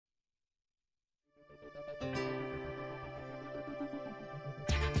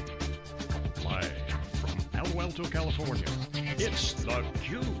Palo Alto, California. It's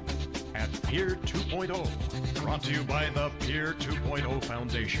theCUBE at Peer 2.0. Brought to you by the Peer 2.0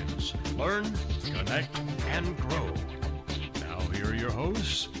 Foundations. Learn, connect, and grow. Now here are your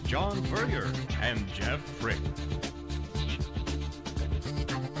hosts, John Furrier and Jeff Frick.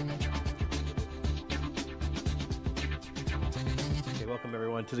 Welcome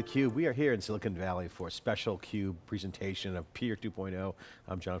everyone to theCUBE. We are here in Silicon Valley for a special CUBE presentation of Peer 2.0.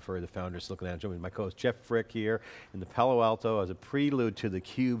 I'm John Furrier, the founder of SiliconANGLE. My co-host Jeff Frick here in the Palo Alto as a prelude to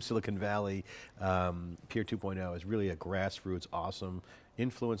theCUBE Silicon Valley. Peer 2.0 is really a grassroots, awesome,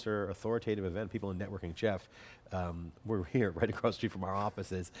 influencer, authoritative event, people in networking. Jeff, we're here right across the street from our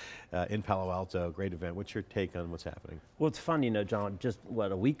offices in Palo Alto, great event. What's your take on what's happening? Well, it's fun, you know, John, just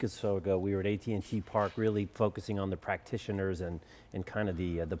what, a week or so ago, we were at AT&T Park really focusing on the practitioners and kind of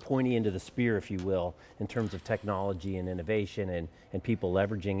the pointy end of the spear, if you will, in terms of technology and innovation and people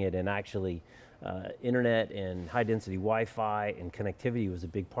leveraging it, and actually internet and high density Wi-Fi and connectivity was a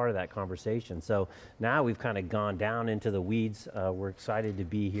big part of that conversation. So now we've kind of gone down into the weeds. We're excited to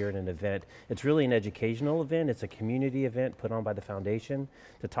be here at an event. It's really an educational event. It's a community event put on by the foundation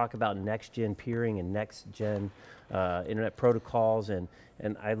to talk about next gen peering and next gen internet protocols, and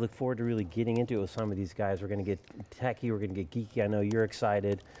I look forward to really getting into it with some of these guys. We're going to get techie, we're going to get geeky. I know you're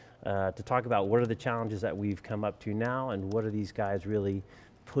excited to talk about what are the challenges that we've come up to now and what are these guys really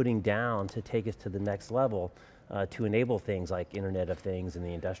putting down to take us to the next level to enable things like Internet of Things and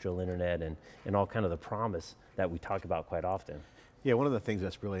the industrial internet and all kind of the promise that we talk about quite often. Yeah, one of the things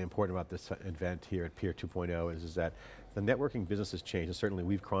that's really important about this event here at Peer 2.0 is that the networking business has changed, and certainly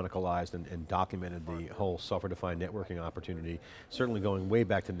we've chronicalized and documented the whole software-defined networking opportunity, certainly going way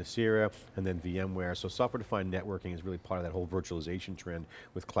back to Nicira and then VMware. So software-defined networking is really part of that whole virtualization trend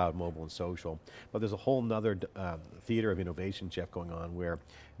with cloud, mobile, and social. But there's a whole nother theater of innovation, Jeff, going on where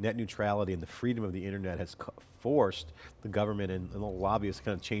net neutrality and the freedom of the internet has forced the government and the lobbyists to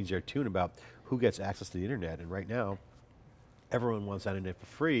kind of change their tune about who gets access to the internet. And right now, everyone wants that internet for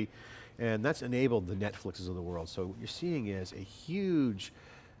free, and that's enabled the Netflixes of the world. So what you're seeing is a huge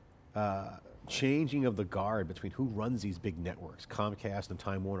changing of the guard between who runs these big networks. Comcast and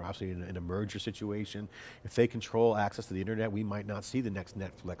Time Warner, obviously in a merger situation. If they control access to the internet, we might not see the next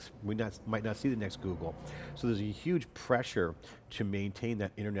Netflix, we might not see the next Google. So there's a huge pressure to maintain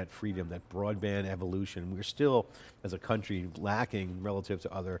that internet freedom, that broadband evolution. We're still, as a country, lacking relative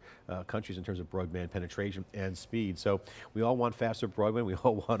to other countries in terms of broadband penetration and speed. So we all want faster broadband, we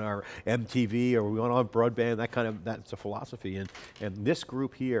all want our MTV, or we want our broadband, that's a philosophy. And this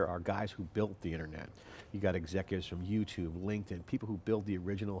group here are guys who built the internet. You got executives from YouTube, LinkedIn, people who build the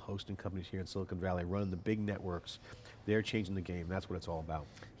original hosting companies here in Silicon Valley, running the big networks. They're changing the game, that's what it's all about.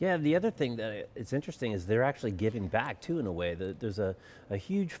 Yeah, the other thing that it's interesting is they're actually giving back too, in a way. There's a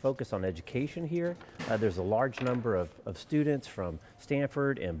huge focus on education here. There's a large number of students from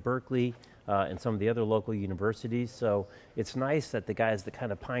Stanford and Berkeley, and some of the other local universities. So it's nice that the guys that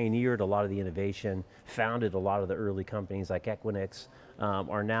kind of pioneered a lot of the innovation, founded a lot of the early companies like Equinix,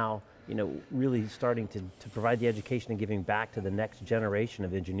 are now really starting to provide the education and giving back to the next generation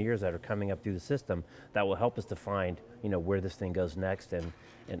of engineers that are coming up through the system that will help us define where this thing goes next and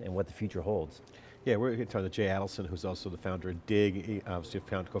what the future holds. Yeah, we're going to talk to Jay Adelson, who's also the founder of Dig, obviously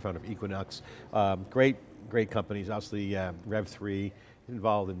co-founder of Equinox. Great companies, obviously Rev3,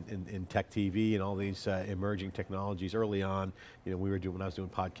 involved in tech TV and all these emerging technologies early on. When I was doing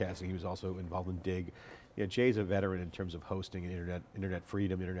podcasting, he was also involved in Dig. Jay's a veteran in terms of hosting and internet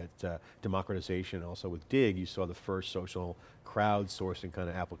freedom, internet democratization. Also with Dig, you saw the first social crowdsourcing kind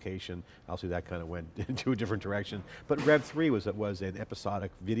of application. Obviously that kind of went into a different direction. But Rev3 was an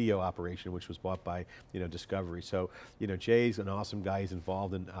episodic video operation which was bought by Discovery. So Jay's an awesome guy. He's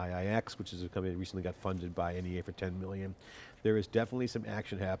involved in IIX, which is a company that recently got funded by NEA for 10 million. There is definitely some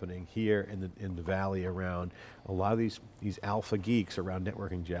action happening here in the valley around a lot of these alpha geeks around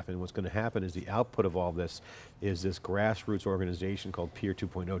networking, Jeff, and what's going to happen is the output of all this is this grassroots organization called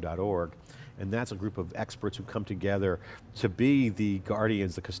peer2.0.org, and that's a group of experts who come together to be the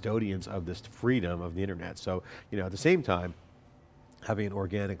guardians, the custodians of this freedom of the internet. So, at the same time, having an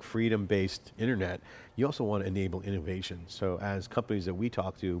organic, freedom-based internet, you also want to enable innovation. So as companies that we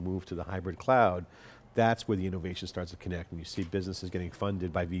talk to move to the hybrid cloud, that's where the innovation starts to connect. And you see businesses getting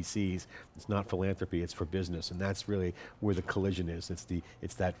funded by VCs. It's not philanthropy, it's for business. And that's really where the collision is.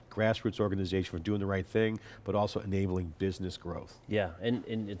 It's that grassroots organization for doing the right thing, but also enabling business growth. Yeah, and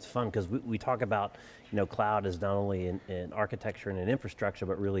it's fun because we talk about cloud as not only in architecture and in infrastructure,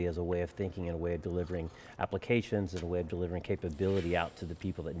 but really as a way of thinking and a way of delivering applications and a way of delivering capability out to the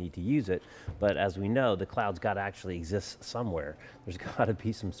people that need to use it. But as we know, the cloud's got to actually exist somewhere. There's got to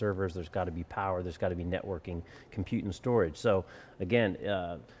be some servers, there's got to be power, there's got to be be networking, compute, and storage. So again,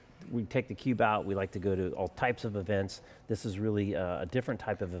 we take theCUBE out, we like to go to all types of events. This is really a different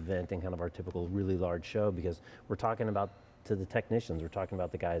type of event than kind of our typical really large show, because we're talking about to the technicians, we're talking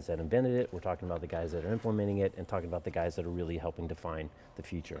about the guys that invented it, we're talking about the guys that are implementing it, and talking about the guys that are really helping define the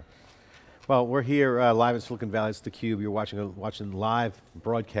future. Well, we're here live in Silicon Valley. It's theCUBE. You're watching live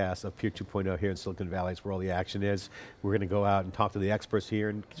broadcast of Peer 2.0 here in Silicon Valley. It's where all the action is. We're going to go out and talk to the experts here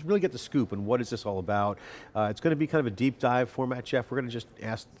and just really get the scoop on what is this all about. It's going to be kind of a deep dive format, Jeff. We're going to just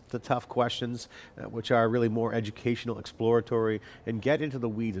ask the tough questions, which are really more educational, exploratory, and get into the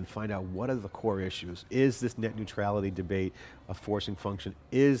weeds and find out what are the core issues. Is this net neutrality debate a forcing function?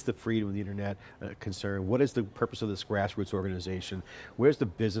 Is the freedom of the internet a concern? What is the purpose of this grassroots organization? Where's the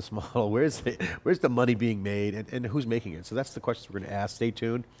business model? Where's the money being made, and who's making it? So that's the questions we're going to ask. Stay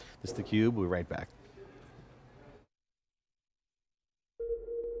tuned. This is theCUBE. We'll be right back.